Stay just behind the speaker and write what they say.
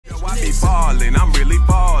ballin', I'm really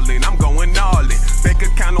ballin', I'm going all in. Bank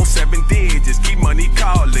account on 7 digits, keep money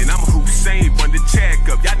callin'. I'm Hussein, run the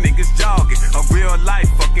checkup, y'all niggas jogging. A real life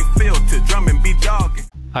fucking filter, drumming be dogging.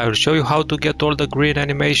 I will show you how to get all the green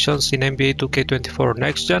animations in NBA 2K24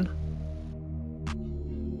 Next Gen.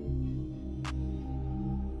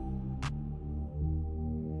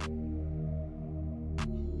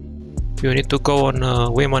 You need to go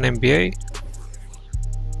on Women NBA.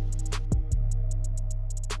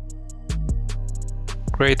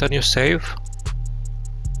 Create a new save.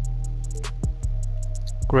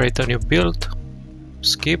 Create a new build.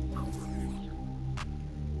 Skip.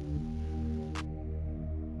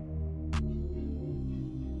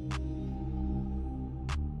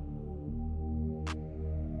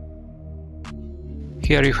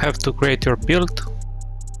 Here you have to create your build.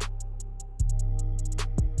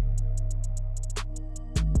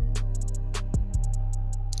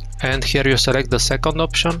 And here you select the second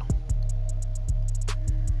option.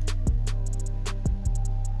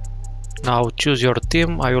 Now choose your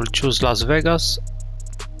team. I will choose Las Vegas.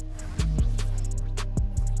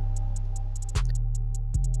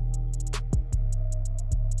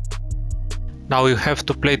 Now you have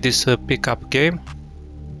to play this pickup game.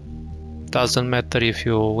 Doesn't matter if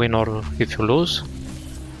you win or if you lose.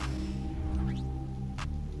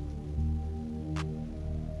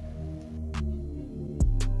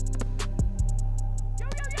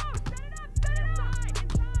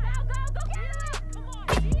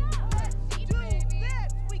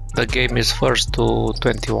 The game is first to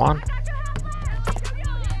 21.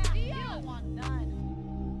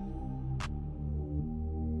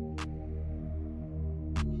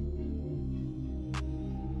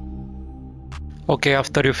 Okay,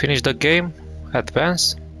 after you finish the game,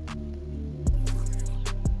 advance.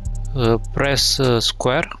 Press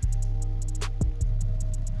square.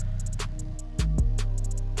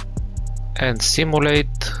 And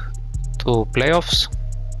simulate to playoffs.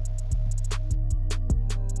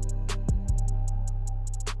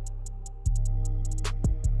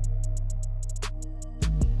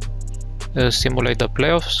 Simulate the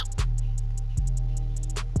playoffs.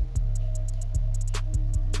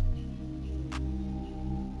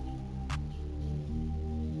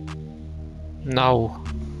 Now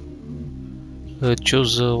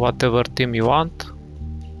choose whatever team you want.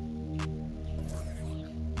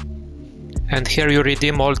 And here you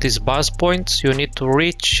redeem all these buzz points. You need to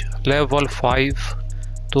reach level 5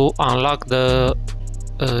 to unlock the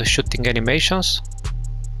shooting animations.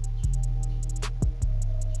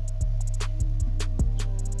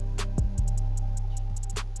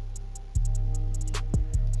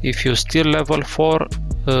 If you still level 4,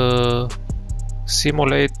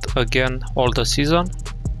 simulate again all the season.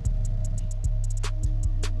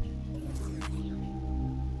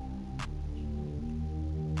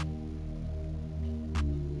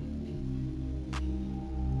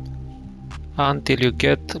 Until you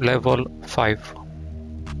get level 5.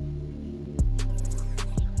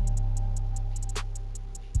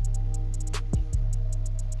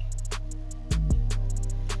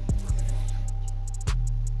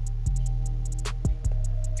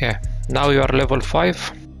 Yeah, now you are level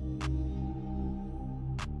 5.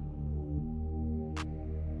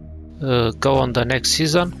 Go on the next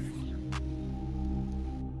season.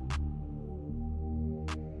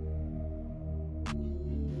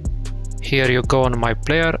 Here you go on my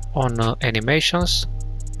player, on animations,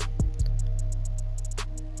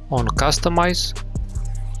 on customize.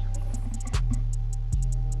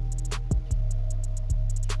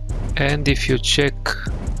 And if you check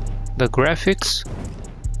the graphics,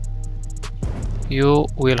 you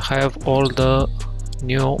will have all the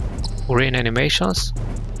new green animations.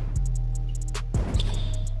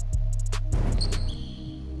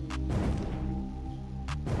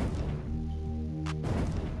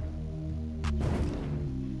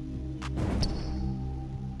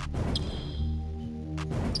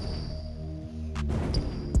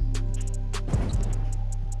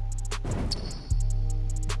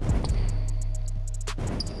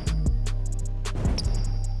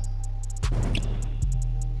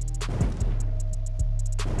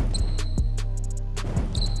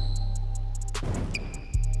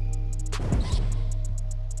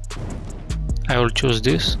 I will choose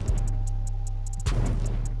this.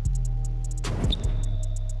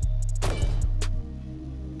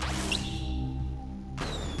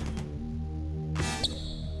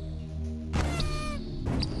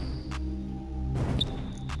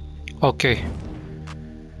 Okay,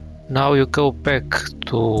 now you go back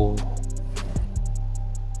to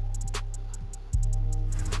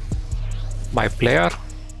my player.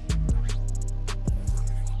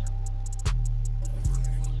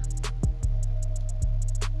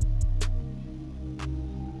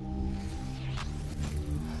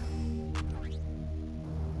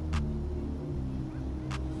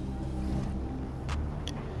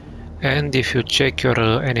 And if you check your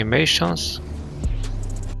animations,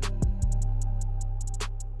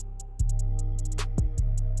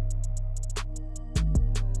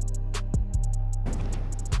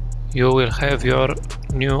 you will have your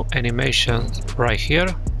new animation right here,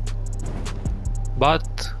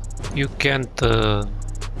 but you can't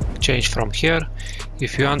change from here.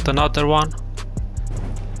 If you want another one,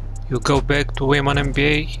 you go back to Women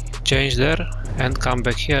NBA, change there, and come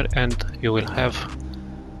back here, and you will have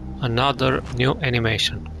another new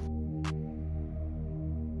animation.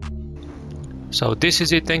 So this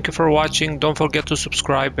is it. Thank you for watching. Don't forget to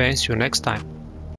subscribe, and see you next time.